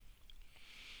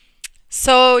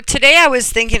So today I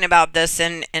was thinking about this,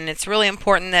 and it's really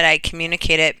important that I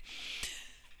communicate it.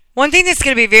 One thing that's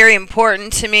going to be very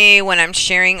important to me when I'm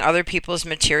sharing other people's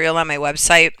material on my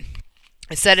website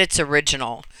is that it's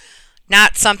original,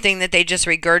 not something that they just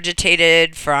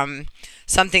regurgitated from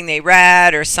something they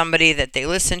read or somebody that they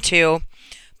listened to,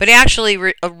 but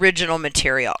actually original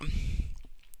material.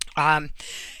 Um,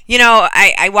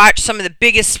 I watch some of the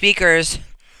biggest speakers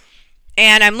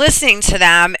and I'm listening to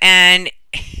them, and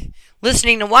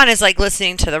listening to one is like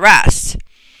listening to the rest.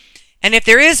 And if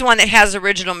there is one that has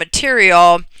original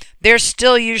material, they're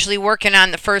still usually working on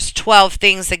the first 12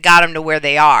 things that got them to where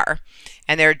they are.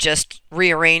 And they're just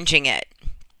rearranging it.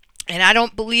 And I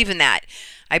don't believe in that.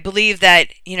 I believe that,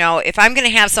 if I'm going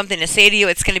to have something to say to you,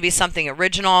 it's going to be something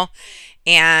original.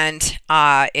 And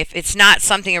if it's not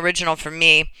something original for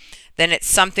me, then it's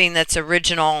something that's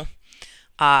original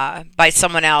by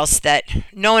someone else that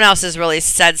no one else has really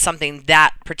said something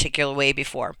that particular way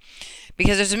before.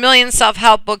 Because there's a million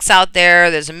self-help books out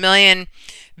there. There's a million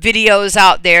videos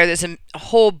out there. There's a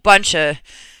whole bunch of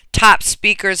top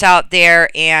speakers out there.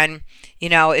 And,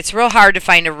 it's real hard to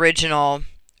find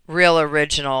real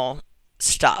original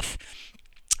stuff.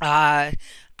 I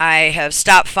have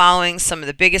stopped following some of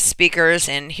the biggest speakers,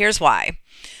 and here's why.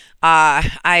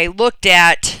 I looked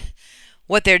at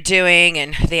what they're doing,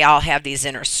 and they all have these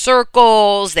inner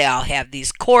circles. They all have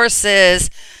these courses.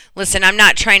 Listen, I'm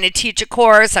not trying to teach a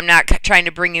course. I'm not trying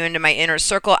to bring you into my inner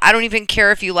circle. I don't even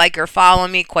care if you like or follow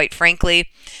me, quite frankly.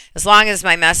 As long as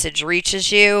my message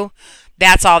reaches you,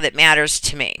 that's all that matters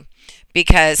to me.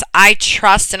 Because I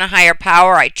trust in a higher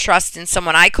power. I trust in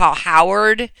someone I call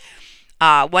Howard.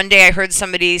 One day I heard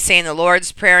somebody saying the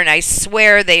Lord's Prayer, and I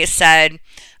swear they said,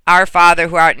 "Our Father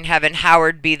who art in heaven,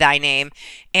 hallowed be thy name."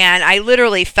 And I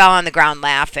literally fell on the ground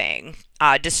laughing,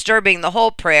 disturbing the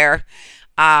whole prayer.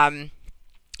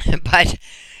 But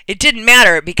it didn't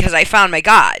matter because I found my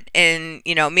God. And,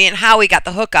 me and Howie got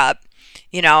the hookup.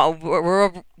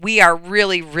 We are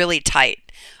really, really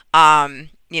tight.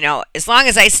 As long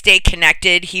as I stay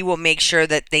connected, he will make sure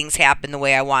that things happen the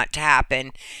way I want to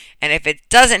happen. And if it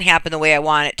doesn't happen the way I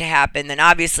want it to happen, then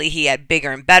obviously he had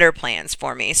bigger and better plans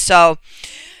for me. So,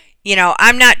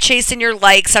 I'm not chasing your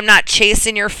likes. I'm not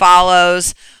chasing your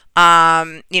follows.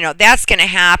 That's going to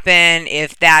happen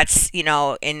if that's,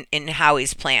 in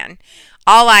Howie's plan.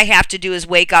 All I have to do is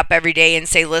wake up every day and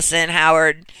say, "Listen,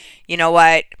 Howard, you know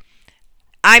what?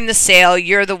 I'm the sail,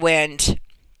 you're the wind.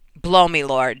 Blow me,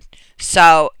 Lord."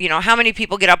 So, how many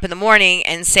people get up in the morning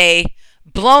and say,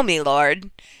 "Blow me, Lord"?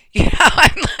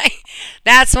 I'm like,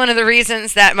 that's one of the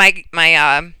reasons that my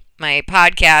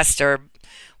podcast or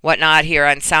whatnot here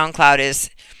on SoundCloud is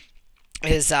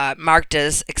marked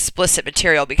as explicit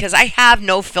material, because I have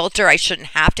no filter. I shouldn't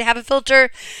have to have a filter.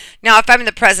 Now, if I'm in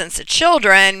the presence of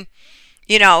children,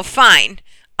 fine.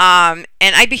 And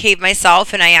I behave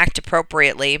myself and I act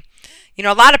appropriately.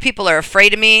 A lot of people are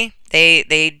afraid of me.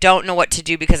 They don't know what to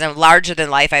do because I'm larger than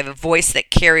life. I have a voice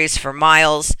that carries for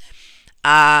miles.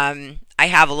 I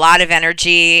have a lot of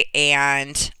energy,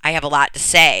 and I have a lot to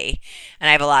say, and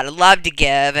I have a lot of love to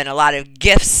give and a lot of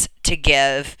gifts to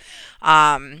give.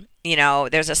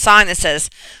 There's a song that says,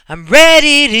 "I'm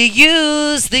ready to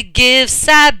use the gifts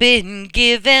I've been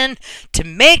given to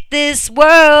make this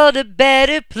world a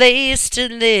better place to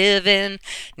live in."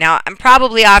 Now, I'm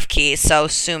probably off key, so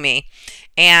sue me.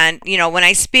 And, when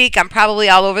I speak, I'm probably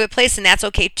all over the place, and that's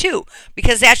okay too,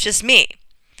 because that's just me.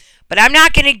 But I'm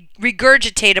not going to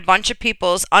regurgitate a bunch of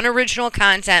people's unoriginal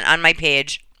content on my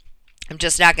page. I'm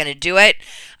just not going to do it.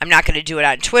 I'm not going to do it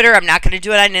on Twitter. I'm not going to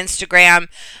do it on Instagram.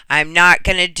 I'm not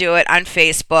going to do it on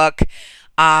Facebook.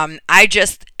 I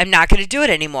just am not going to do it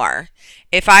anymore.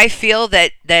 If I feel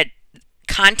that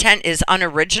content is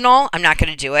unoriginal, I'm not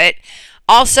going to do it.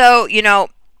 Also,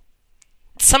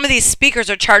 some of these speakers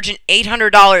are charging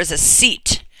 $800 a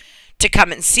seat to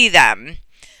come and see them.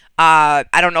 I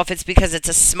don't know if it's because it's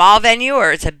a small venue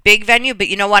or it's a big venue, but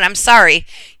you know what? I'm sorry.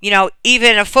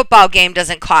 Even a football game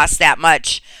doesn't cost that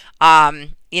much.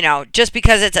 Just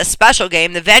because it's a special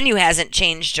game, the venue hasn't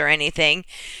changed or anything,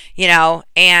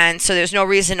 and so there's no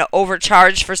reason to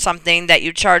overcharge for something that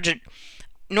you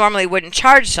normally wouldn't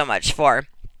charge so much for.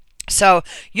 So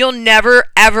you'll never,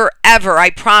 ever, ever, I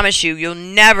promise you'll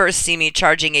never see me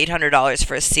charging $800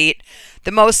 for a seat.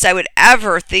 The most I would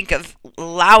ever think of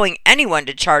allowing anyone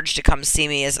to charge to come see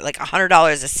me is like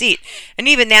 $100 a seat. And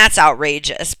even that's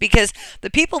outrageous, because the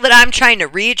people that I'm trying to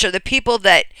reach are the people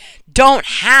that don't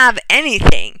have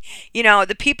anything.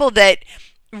 The people that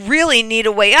really need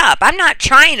a way up. I'm not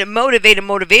trying to motivate a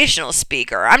motivational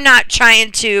speaker. I'm not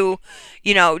trying to,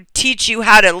 teach you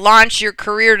how to launch your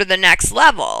career to the next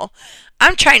level.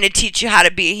 I'm trying to teach you how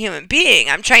to be a human being.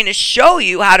 I'm trying to show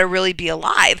you how to really be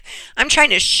alive. I'm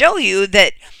trying to show you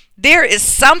that there is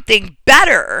something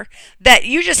better, that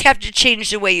you just have to change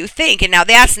the way you think. And now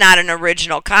that's not an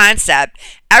original concept.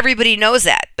 Everybody knows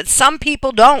that. But some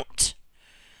people don't.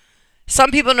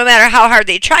 Some people, no matter how hard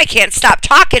they try, can't stop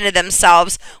talking to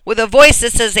themselves with a voice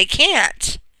that says they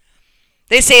can't.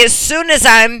 They say, as soon as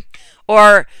I'm,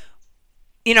 or,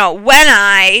 when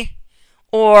I,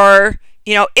 or,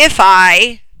 if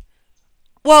I.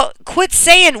 Well, quit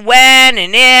saying when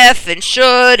and if and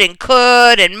should and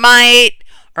could and might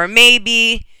or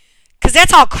maybe, because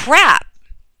that's all crap.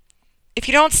 If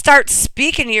you don't start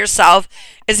speaking to yourself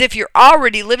as if you're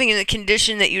already living in the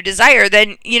condition that you desire,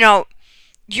 then,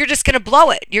 you're just going to blow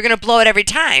it. You're going to blow it every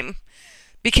time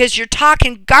because you're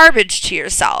talking garbage to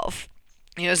yourself.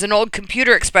 There's an old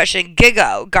computer expression,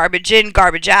 GIGO, garbage in,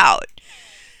 garbage out.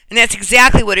 And that's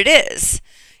exactly what it is.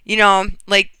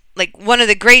 Like one of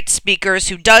the great speakers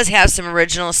who does have some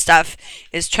original stuff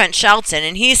is Trent Shelton,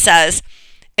 and he says,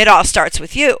 it all starts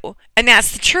with you. And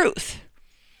that's the truth.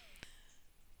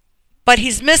 But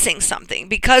he's missing something,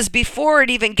 because before it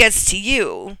even gets to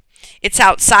you, it's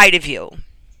outside of you.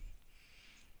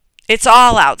 It's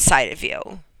all outside of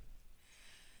you.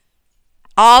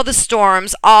 All the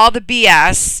storms, all the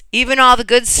BS, even all the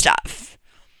good stuff.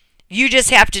 You just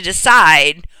have to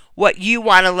decide what you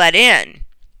want to let in.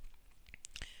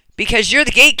 Because you're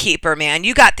the gatekeeper, man.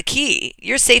 You got the key.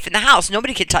 You're safe in the house.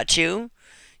 Nobody can touch you.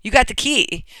 You got the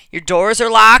key. Your doors are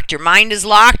locked. Your mind is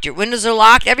locked. Your windows are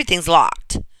locked. Everything's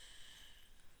locked.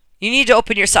 You need to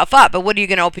open yourself up. But what are you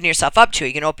going to open yourself up to? Are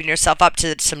you going to open yourself up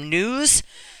to some news?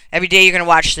 Every day you're going to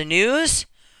watch the news?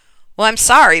 Well, I'm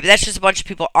sorry, but that's just a bunch of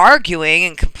people arguing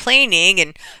and complaining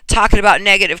and talking about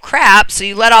negative crap. So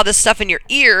you let all this stuff in your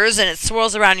ears and it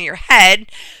swirls around in your head.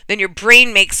 Then your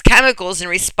brain makes chemicals in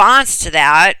response to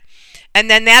that. And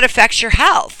then that affects your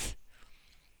health.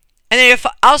 And then it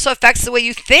also affects the way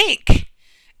you think.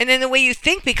 And then the way you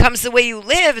think becomes the way you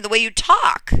live and the way you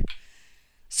talk.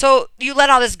 So you let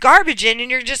all this garbage in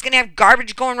and you're just going to have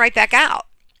garbage going right back out.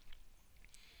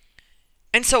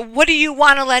 And so what do you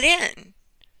want to let in?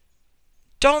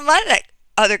 Don't let that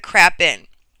other crap in.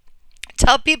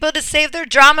 Tell people to save their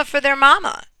drama for their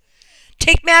mama.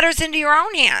 Take matters into your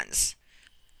own hands.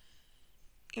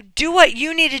 Do what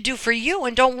you need to do for you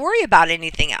and don't worry about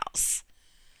anything else.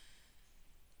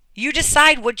 You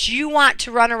decide what you want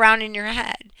to run around in your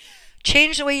head.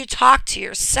 Change the way you talk to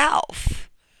yourself.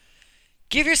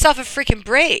 Give yourself a freaking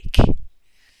break.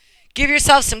 Give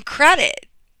yourself some credit.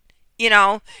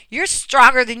 You're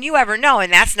stronger than you ever know,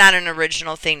 and that's not an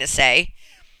original thing to say.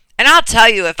 And I'll tell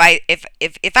you,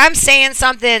 if I'm saying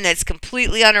something that's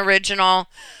completely unoriginal,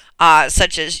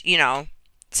 such as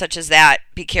that,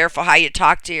 be careful how you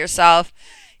talk to yourself,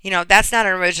 that's not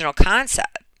an original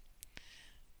concept.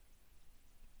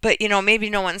 But, maybe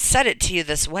no one said it to you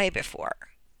this way before.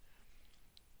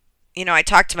 I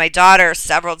talk to my daughter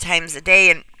several times a day,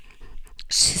 and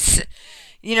she's,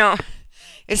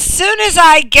 as soon as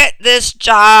I get this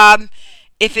job,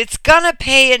 if it's going to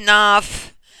pay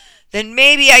enough, then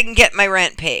maybe I can get my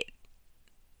rent paid.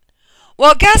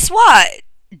 Well, guess what?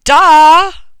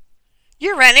 Duh.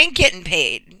 Your rent ain't getting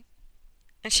paid.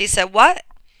 And she said, what?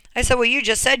 I said, well, you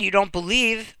just said you don't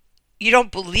believe. You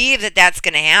don't believe that that's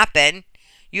going to happen.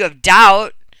 You have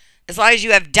doubt. As long as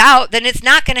you have doubt, then it's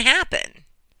not going to happen.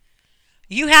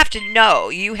 You have to know.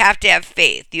 You have to have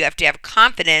faith. You have to have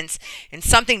confidence in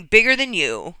something bigger than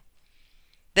you.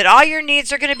 That all your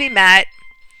needs are going to be met.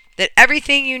 That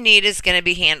everything you need is going to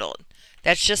be handled.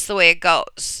 That's just the way it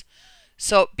goes.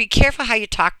 So be careful how you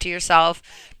talk to yourself.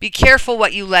 Be careful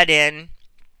what you let in.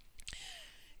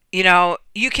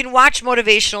 You can watch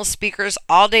motivational speakers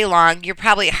all day long. You're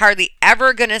probably hardly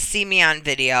ever going to see me on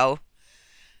video.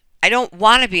 I don't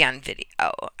want to be on video.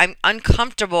 I'm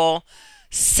uncomfortable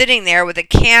sitting there with a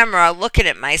camera looking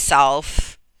at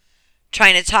myself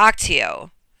trying to talk to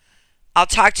you. I'll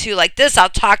talk to you like this. I'll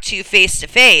talk to you face to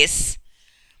face.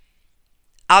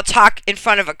 I'll talk in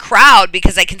front of a crowd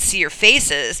because I can see your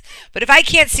faces. But if I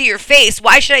can't see your face,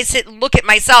 why should I sit and look at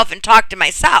myself and talk to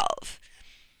myself?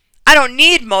 I don't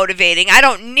need motivating. I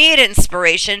don't need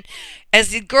inspiration. As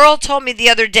the girl told me the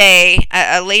other day,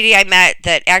 a lady I met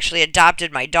that actually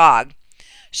adopted my dog,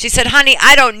 she said, honey,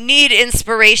 I don't need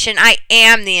inspiration. I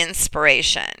am the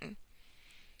inspiration.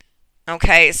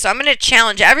 Okay, so I'm going to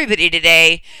challenge everybody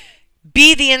today.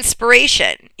 Be the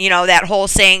inspiration. That whole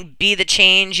saying, be the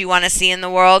change you want to see in the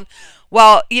world.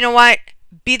 Well, you know what?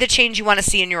 Be the change you want to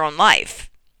see in your own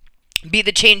life. Be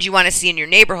the change you want to see in your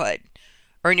neighborhood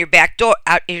or in your back door,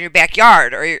 out in your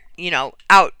backyard, or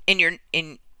out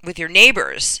with your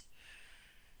neighbors.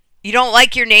 You don't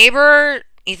like your neighbor?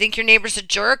 You think your neighbor's a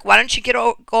jerk? Why don't you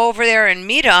go over there and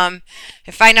meet them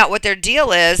and find out what their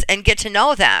deal is and get to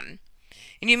know them?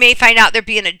 And you may find out they're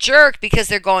being a jerk because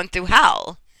they're going through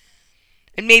hell.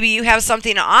 And maybe you have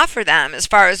something to offer them as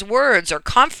far as words or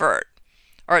comfort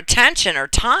or attention or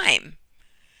time.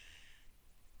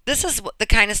 This is the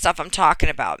kind of stuff I'm talking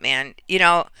about, man.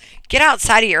 Get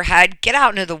outside of your head. Get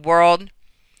out into the world.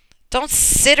 Don't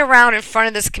sit around in front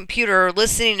of this computer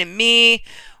listening to me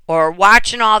or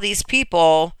watching all these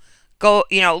people go,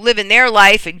 living their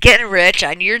life and getting rich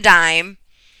on your dime,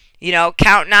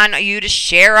 counting on you to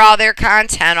share all their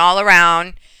content all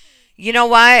around. You know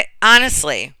what?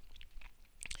 Honestly,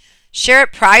 share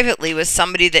it privately with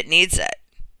somebody that needs it.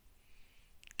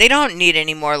 They don't need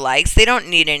any more likes. They don't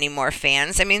need any more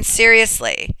fans. I mean,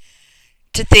 seriously.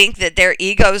 To think that their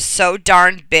ego's so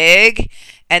darn big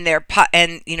and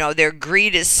their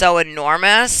greed is so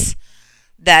enormous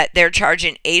that they're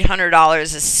charging $800 a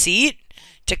seat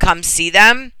to come see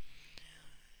them.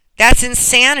 That's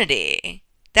insanity.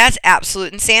 That's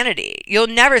absolute insanity. You'll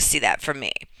never see that from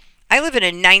me. I live in a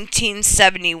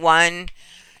 1971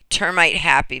 termite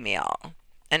Happy Meal.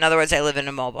 In other words, I live in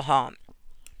a mobile home.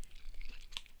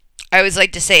 I always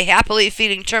like to say happily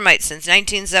feeding termites since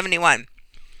 1971.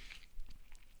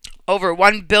 Over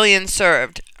 1 billion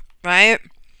served, right?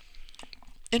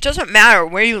 It doesn't matter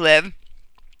where you live,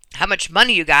 how much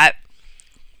money you got.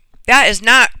 That is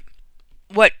not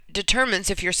what determines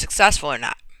if you're successful or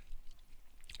not.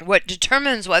 What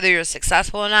determines whether you're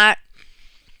successful or not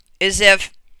is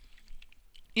if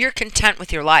you're content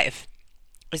with your life.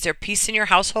 Is there peace in your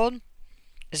household?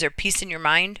 Is there peace in your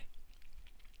mind?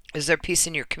 Is there peace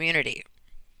in your community?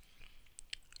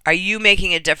 Are you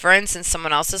making a difference in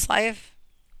someone else's life?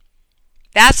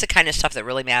 That's the kind of stuff that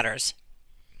really matters.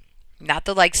 Not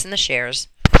the likes and the shares.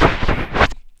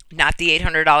 Not the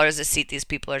 $800 a seat these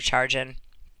people are charging.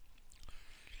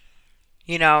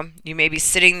 You may be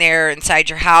sitting there inside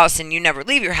your house and you never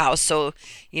leave your house. So,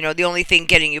 the only thing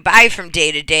getting you by from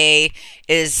day to day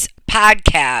is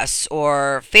podcasts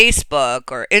or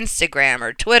Facebook or Instagram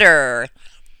or Twitter or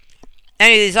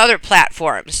any of these other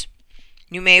platforms.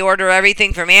 You may order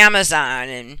everything from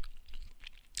Amazon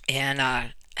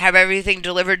and have everything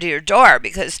delivered to your door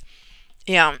because,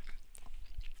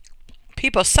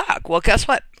 people suck. Well, guess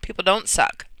what? People don't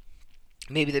suck.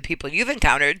 Maybe the people you've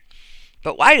encountered,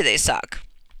 but why do they suck?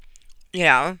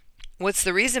 What's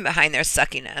the reason behind their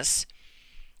suckiness?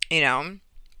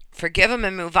 Forgive them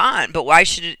and move on. But why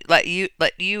should it let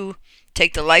you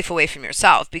take the life away from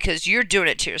yourself? Because you're doing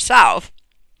it to yourself.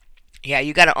 Yeah,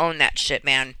 you got to own that shit,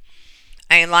 man.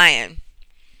 I ain't lying.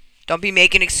 Don't be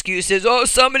making excuses. Oh,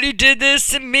 somebody did this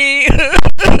to me.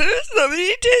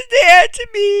 Somebody did that to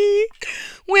me.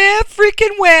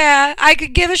 Where? I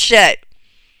could give a shit.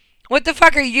 What the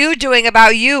fuck are you doing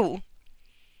about you?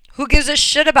 Who gives a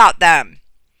shit about them?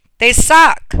 They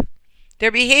suck.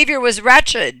 Their behavior was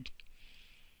wretched.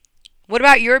 What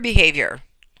about your behavior?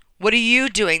 What are you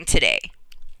doing today?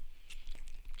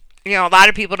 A lot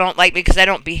of people don't like me because I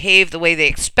don't behave the way they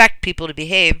expect people to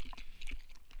behave.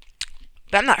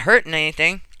 But I'm not hurting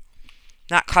anything.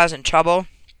 Not causing trouble.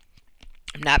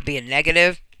 I'm not being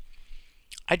negative.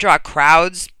 I draw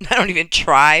crowds. I don't even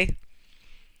try.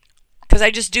 Because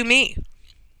I just do me.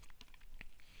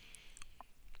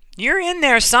 You're in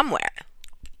there somewhere.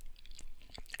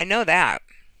 I know that.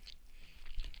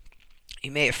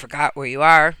 You may have forgot where you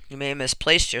are. You may have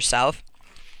misplaced yourself.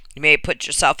 You may have put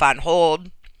yourself on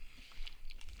hold.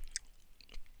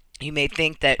 You may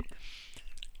think that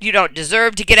you don't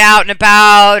deserve to get out and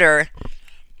about, or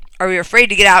you're afraid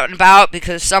to get out and about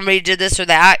because somebody did this or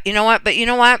that. You know what? But you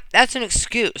know what? That's an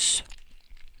excuse.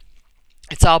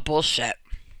 It's all bullshit.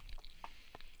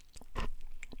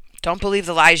 Don't believe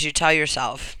the lies you tell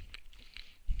yourself.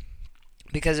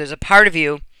 Because there's a part of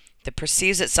you that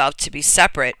perceives itself to be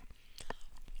separate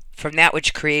from that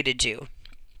which created you.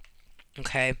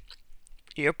 Okay?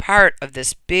 You're part of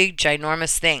this big,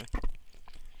 ginormous thing.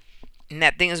 And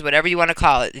that thing is whatever you want to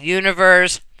call it. The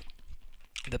universe,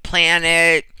 the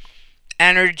planet,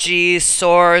 energy,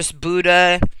 source,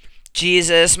 Buddha,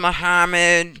 Jesus,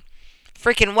 Muhammad,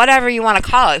 freaking whatever you want to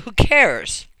call it. Who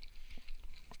cares?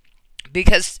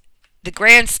 Because the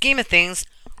grand scheme of things,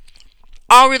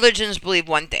 all religions believe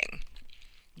one thing.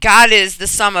 God is the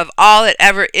sum of all that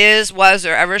ever is, was,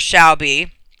 or ever shall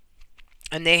be.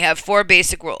 And they have 4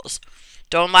 basic rules.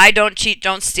 Don't lie, don't cheat,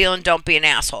 don't steal, and don't be an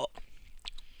asshole.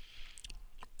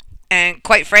 And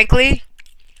quite frankly,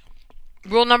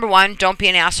 rule number 1, don't be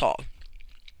an asshole.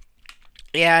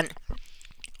 And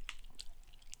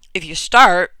if you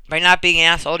start by not being an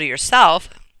asshole to yourself,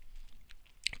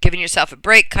 give giving yourself a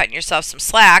break, cutting yourself some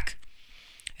slack,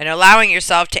 and allowing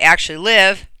yourself to actually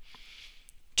live.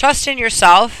 Trust in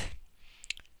yourself.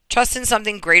 Trust in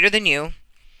something greater than you.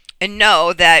 And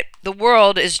know that the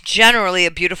world is generally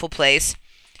a beautiful place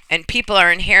and people are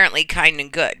inherently kind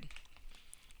and good.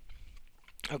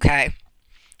 Okay?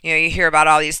 You hear about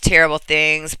all these terrible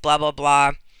things, blah, blah,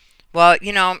 blah. Well,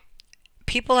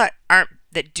 people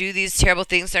that do these terrible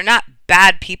things, they're not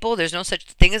bad people. There's no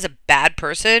such thing as a bad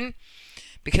person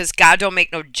because God don't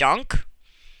make no junk.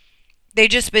 They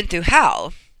just been through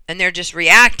hell and they're just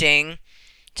reacting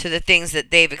to the things that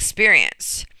they've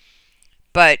experienced.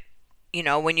 But,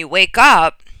 when you wake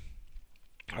up,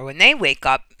 or when they wake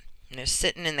up and they're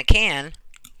sitting in the can,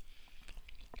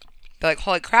 they're like,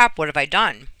 holy crap, what have I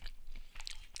done?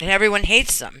 And everyone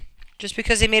hates them just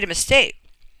because they made a mistake.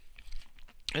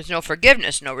 There's no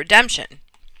forgiveness, no redemption.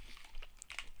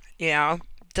 It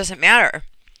doesn't matter.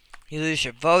 You lose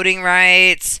your voting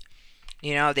rights.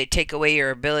 They take away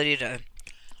your ability to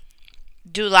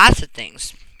do lots of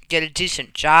things. Get a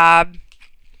decent job.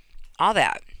 All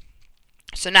that.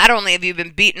 So not only have you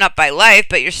been beaten up by life,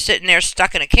 but you're sitting there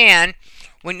stuck in a can.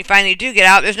 When you finally do get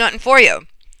out, there's nothing for you.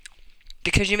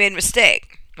 Because you made a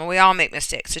mistake. Well, we all make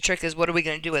mistakes. The trick is, what are we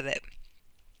going to do with it?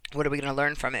 What are we going to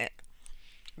learn from it?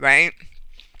 Right?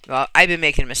 Well, I've been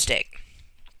making a mistake.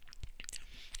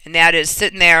 And that is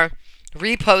sitting there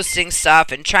reposting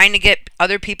stuff and trying to get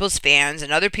other people's fans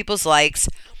and other people's likes,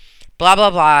 blah,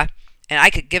 blah, blah. And I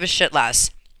could give a shit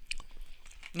less.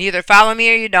 You either follow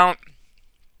me or you don't.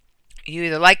 You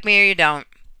either like me or you don't.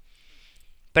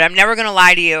 But I'm never going to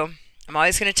lie to you. I'm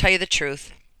always going to tell you the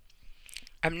truth.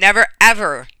 I'm never,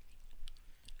 ever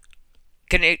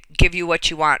going to give you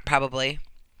what you want, probably.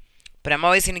 But I'm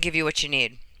always going to give you what you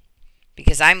need.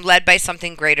 Because I'm led by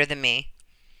something greater than me.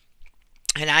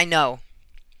 And I know.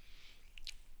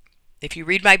 If you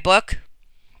read my book,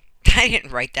 I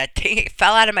didn't write that thing. It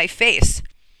fell out of my face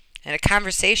in a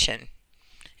conversation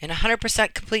in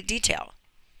 100% complete detail.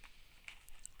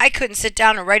 I couldn't sit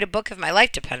down and write a book if my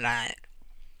life depended on it.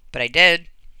 But I did.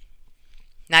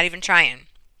 Not even trying.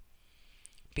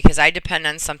 Because I depend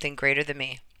on something greater than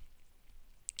me.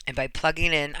 And by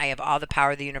plugging in, I have all the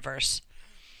power of the universe.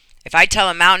 If I tell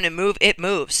a mountain to move, it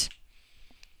moves.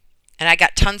 And I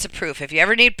got tons of proof. If you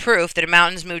ever need proof that a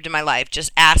mountain's moved in my life,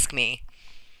 just ask me.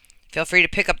 Feel free to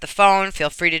pick up the phone.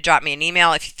 Feel free to drop me an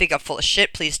email. If you think I'm full of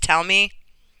shit, please tell me.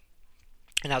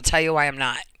 And I'll tell you why I'm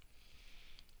not.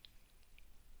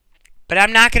 But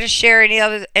I'm not going to share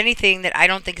anything that I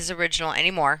don't think is original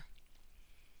anymore.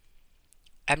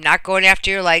 I'm not going after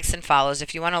your likes and follows.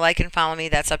 If you want to like and follow me,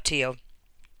 that's up to you.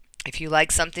 If you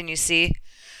like something you see,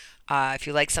 if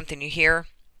you like something you hear,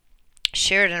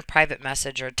 share it in a private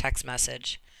message or a text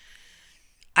message.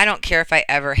 I don't care if I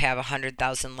ever have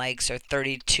 100,000 likes or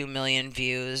 32 million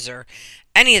views or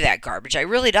any of that garbage. I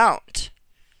really don't.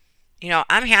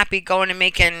 I'm happy going and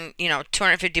making,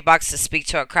 $250 to speak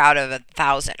to a crowd of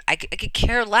 1,000. I could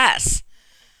care less.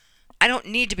 I don't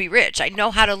need to be rich. I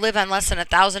know how to live on less than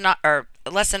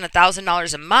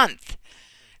 $1,000 a month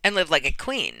and live like a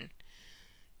queen.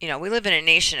 We live in a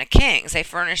nation of kings. I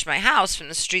furnish my house from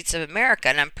the streets of America,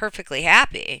 and I'm perfectly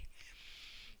happy.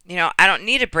 I don't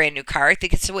need a brand new car. I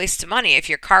think it's a waste of money. If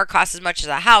your car costs as much as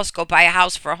a house, go buy a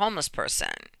house for a homeless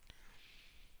person.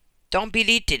 Don't be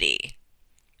dee.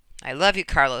 I love you,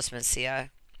 Carlos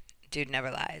Mencia. Dude never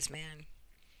lies, man.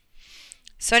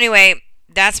 So anyway,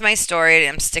 that's my story.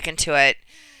 I'm sticking to it.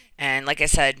 And like I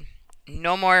said,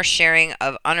 no more sharing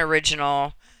of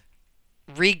unoriginal,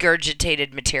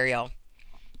 regurgitated material.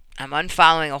 I'm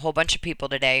unfollowing a whole bunch of people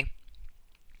today.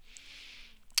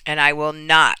 And I will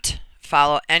not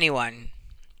follow anyone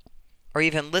or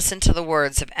even listen to the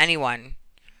words of anyone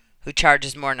who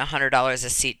charges more than $100 a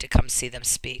seat to come see them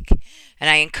speak.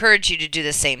 And I encourage you to do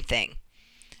the same thing.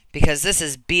 Because this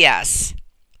is BS.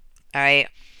 Alright?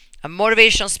 A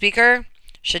motivational speaker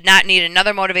should not need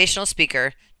another motivational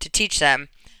speaker to teach them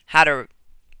how to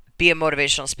be a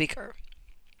motivational speaker.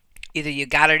 Either you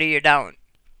got it or you don't.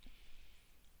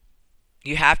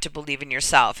 You have to believe in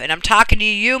yourself. And I'm talking to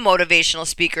you motivational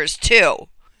speakers too.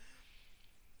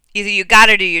 Either you got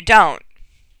it or you don't.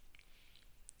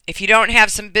 If you don't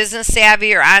have some business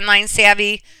savvy or online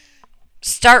savvy,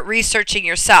 start researching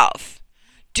yourself.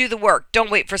 Do the work.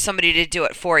 Don't wait for somebody to do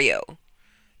it for you.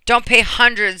 Don't pay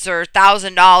hundreds or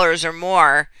 $1,000 or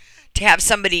more to have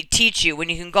somebody teach you when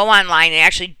you can go online and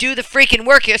actually do the freaking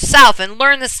work yourself and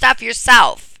learn the stuff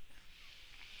yourself.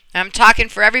 And I'm talking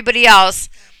for everybody else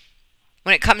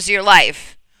when it comes to your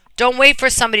life. Don't wait for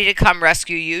somebody to come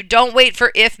rescue you. Don't wait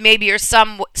for if, maybe, or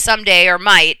someday or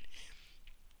might.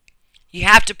 You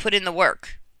have to put in the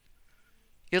work.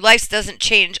 Your life doesn't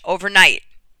change overnight.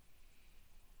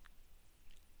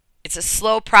 It's a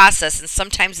slow process, and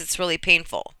sometimes it's really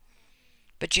painful.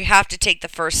 But you have to take the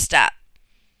first step.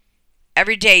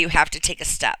 Every day you have to take a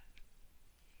step.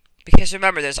 Because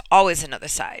remember, there's always another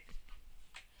side.